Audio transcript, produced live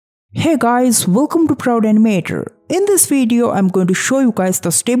Hey guys, welcome to Proud Animator. In this video, I'm going to show you guys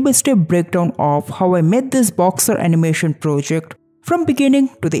the step-by-step breakdown of how I made this boxer animation project from beginning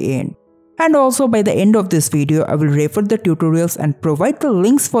to the end. And also by the end of this video, I will refer the tutorials and provide the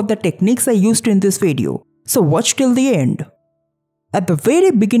links for the techniques I used in this video. So watch till the end. At the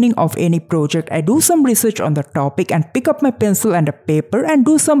very beginning of any project, I do some research on the topic and pick up my pencil and a paper and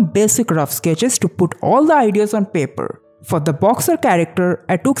do some basic rough sketches to put all the ideas on paper. For the boxer character,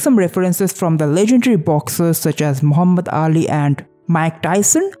 I took some references from the legendary boxers such as Muhammad Ali and Mike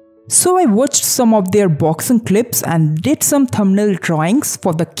Tyson. So I watched some of their boxing clips and did some thumbnail drawings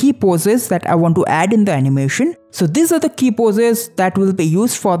for the key poses that I want to add in the animation. So these are the key poses that will be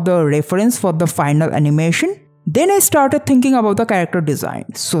used for the reference for the final animation. Then I started thinking about the character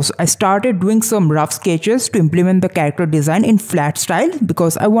design. So I started doing some rough sketches to implement the character design in flat style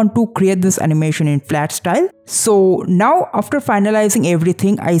because I want to create this animation in flat style. So now after finalizing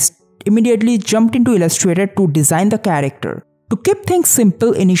everything, I immediately jumped into Illustrator to design the character. To keep things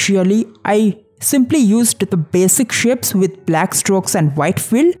simple initially, I simply used the basic shapes with black strokes and white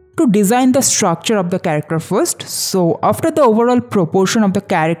fill to design the structure of the character first. So after the overall proportion of the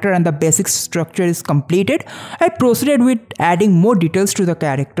character and the basic structure is completed, I proceeded with adding more details to the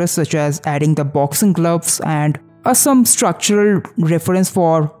character, such as adding the boxing gloves and some structural reference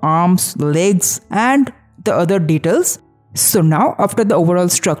for arms, legs and the other details. So now after the overall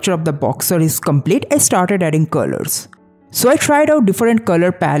structure of the boxer is complete, I started adding colors. So I tried out different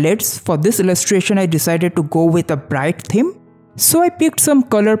color palettes. For this illustration, I decided to go with a bright theme. So I picked some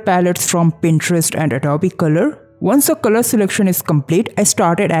color palettes from Pinterest and Adobe Color. Once the color selection is complete, I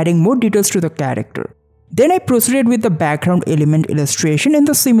started adding more details to the character. Then I proceeded with the background element illustration in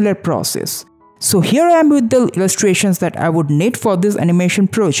the similar process. So here I am with the illustrations that I would need for this animation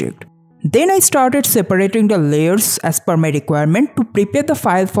project. Then I started separating the layers as per my requirement to prepare the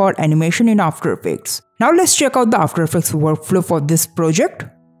file for animation in After Effects. Now let's check out the After Effects workflow for this project.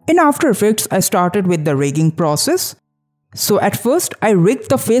 In After Effects, I started with the rigging process. So at first, I rigged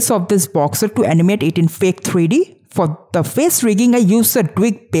the face of this boxer to animate it in Fake 3D. For the face rigging, I used the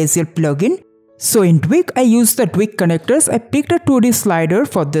Twig Bezier plugin. So in Twig, I used the Twig connectors. I picked a 2D slider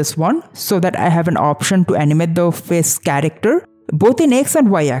for this one so that I have an option to animate the face character both in X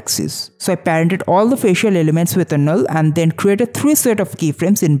and Y axis. So I parented all the facial elements with a null and then created 3 sets of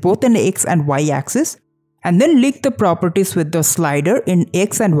keyframes in both an X and Y axis, and then linked the properties with the slider in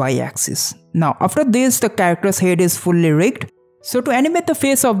X and Y axis. Now after this, the character's head is fully rigged. So to animate the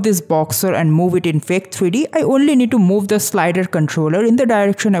face of this boxer and move it in Fake 3D, I only need to move the slider controller in the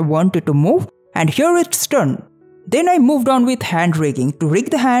direction I want it to move, and here it's done. Then I moved on with hand rigging. To rig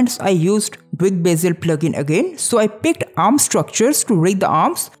the hands, I used Twig Bezier plugin again. So I picked arm structures to rig the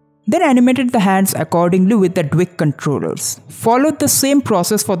arms, then animated the hands accordingly with the Twig controllers. Followed the same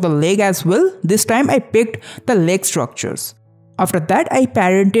process for the leg as well. This time I picked the leg structures. After that, I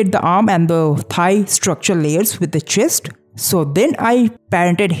parented the arm and the thigh structure layers with the chest. So then I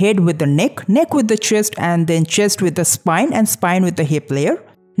parented head with the neck, neck with the chest, and then chest with the spine and spine with the hip layer.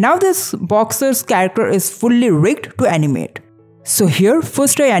 Now this boxer's character is fully rigged to animate. So here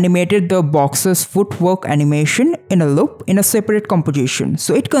first I animated the boxer's footwork animation in a loop in a separate composition.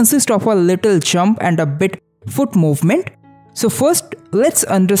 So it consists of a little jump and a bit foot movement. So first let's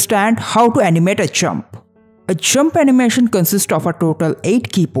understand how to animate a jump. A jump animation consists of a total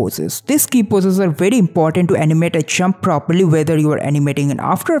 8 key poses. These key poses are very important to animate a jump properly, whether you are animating in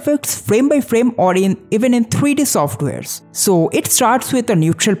After Effects, frame by frame, or even in 3D softwares. So it starts with a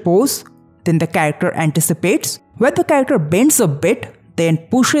neutral pose, then the character anticipates, where the character bends a bit, then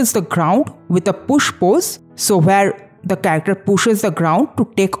pushes the ground with a push pose, so where the character pushes the ground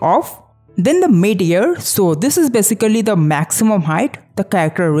to take off. Then the mid-air, so this is basically the maximum height the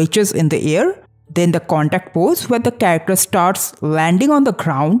character reaches in the air. Then the contact pose, where the character starts landing on the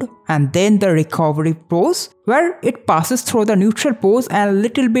ground, and then the recovery pose, where it passes through the neutral pose and a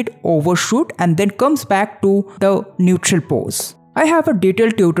little bit overshoot and then comes back to the neutral pose. I have a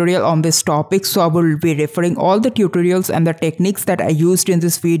detailed tutorial on this topic, so I will be referring all the tutorials and the techniques that I used in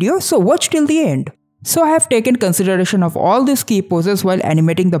this video, so watch till the end. So I have taken consideration of all these key poses while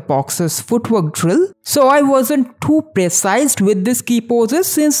animating the boxer's footwork drill. So I wasn't too precise with these key poses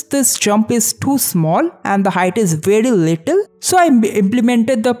since this jump is too small and the height is very little. So I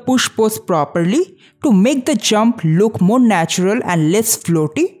implemented the push pose properly to make the jump look more natural and less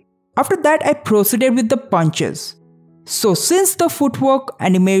floaty. After that, I proceeded with the punches. So since the footwork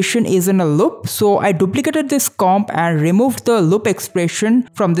animation is in a loop, so I duplicated this comp and removed the loop expression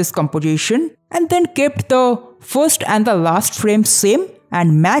from this composition and then kept the first and the last frame same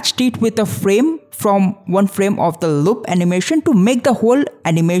and matched it with a frame from one frame of the loop animation to make the whole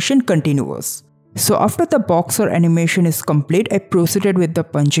animation continuous. So after the boxer animation is complete, I proceeded with the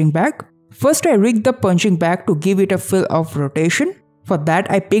punching bag. First I rigged the punching bag to give it a feel of rotation. For that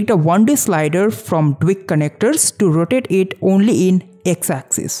I picked a 1D slider from twig connectors to rotate it only in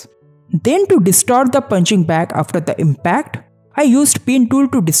x-axis. Then to distort the punching bag after the impact, I used pin tool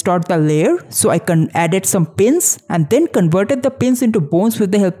to distort the layer, so I added some pins and then converted the pins into bones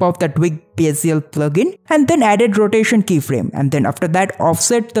with the help of the twig Bezier plugin, and then added rotation keyframe, and then after that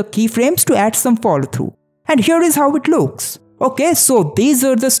offset the keyframes to add some follow through. And here is how it looks. Okay, so these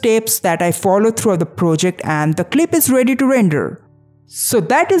are the steps that I followed throughout the project and the clip is ready to render. So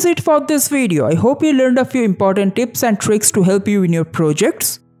that is it for this video. I hope you learned a few important tips and tricks to help you in your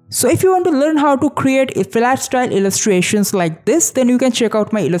projects. So if you want to learn how to create flat style illustrations like this, then you can check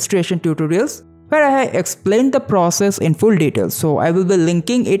out my illustration tutorials where I have explained the process in full detail. So I will be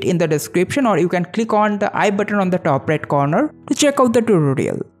linking it in the description, or you can click on the I button on the top right corner to check out the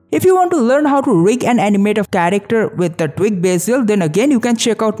tutorial. If you want to learn how to rig and animate a character with the twig Bezier, then again you can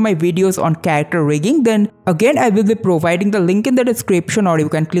check out my videos on character rigging. Then again I will be providing the link in the description, or you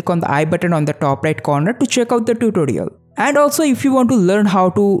can click on the I button on the top right corner to check out the tutorial. And also if you want to learn how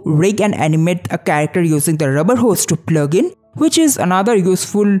to rig and animate a character using the Rubber Hose 2 plugin, which is another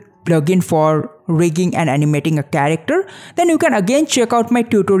useful plugin for rigging and animating a character, then you can again check out my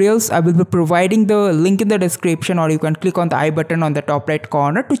tutorials. I will be providing the link in the description, or you can click on the I button on the top right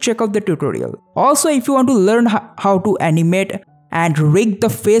corner to check out the tutorial. Also if you want to learn how to animate and rig the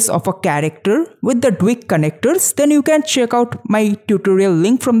face of a character with the twig connectors, then you can check out my tutorial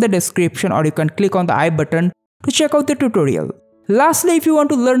link from the description, or you can click on the I button to check out the tutorial. Lastly, if you want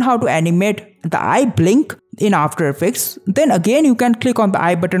to learn how to animate the eye blink in After Effects, then again you can click on the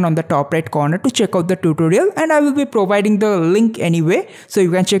I button on the top right corner to check out the tutorial, and I will be providing the link anyway, so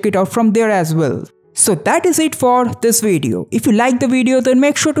you can check it out from there as well. So that is it for this video. If you like the video, then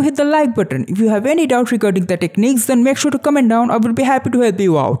make sure to hit the like button. If you have any doubt regarding the techniques, then make sure to comment down. I will be happy to help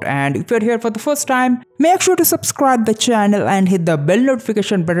you out. And if you are here for the first time, make sure to subscribe the channel and hit the bell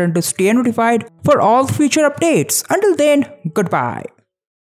notification button to stay notified for all future updates. Until then, goodbye.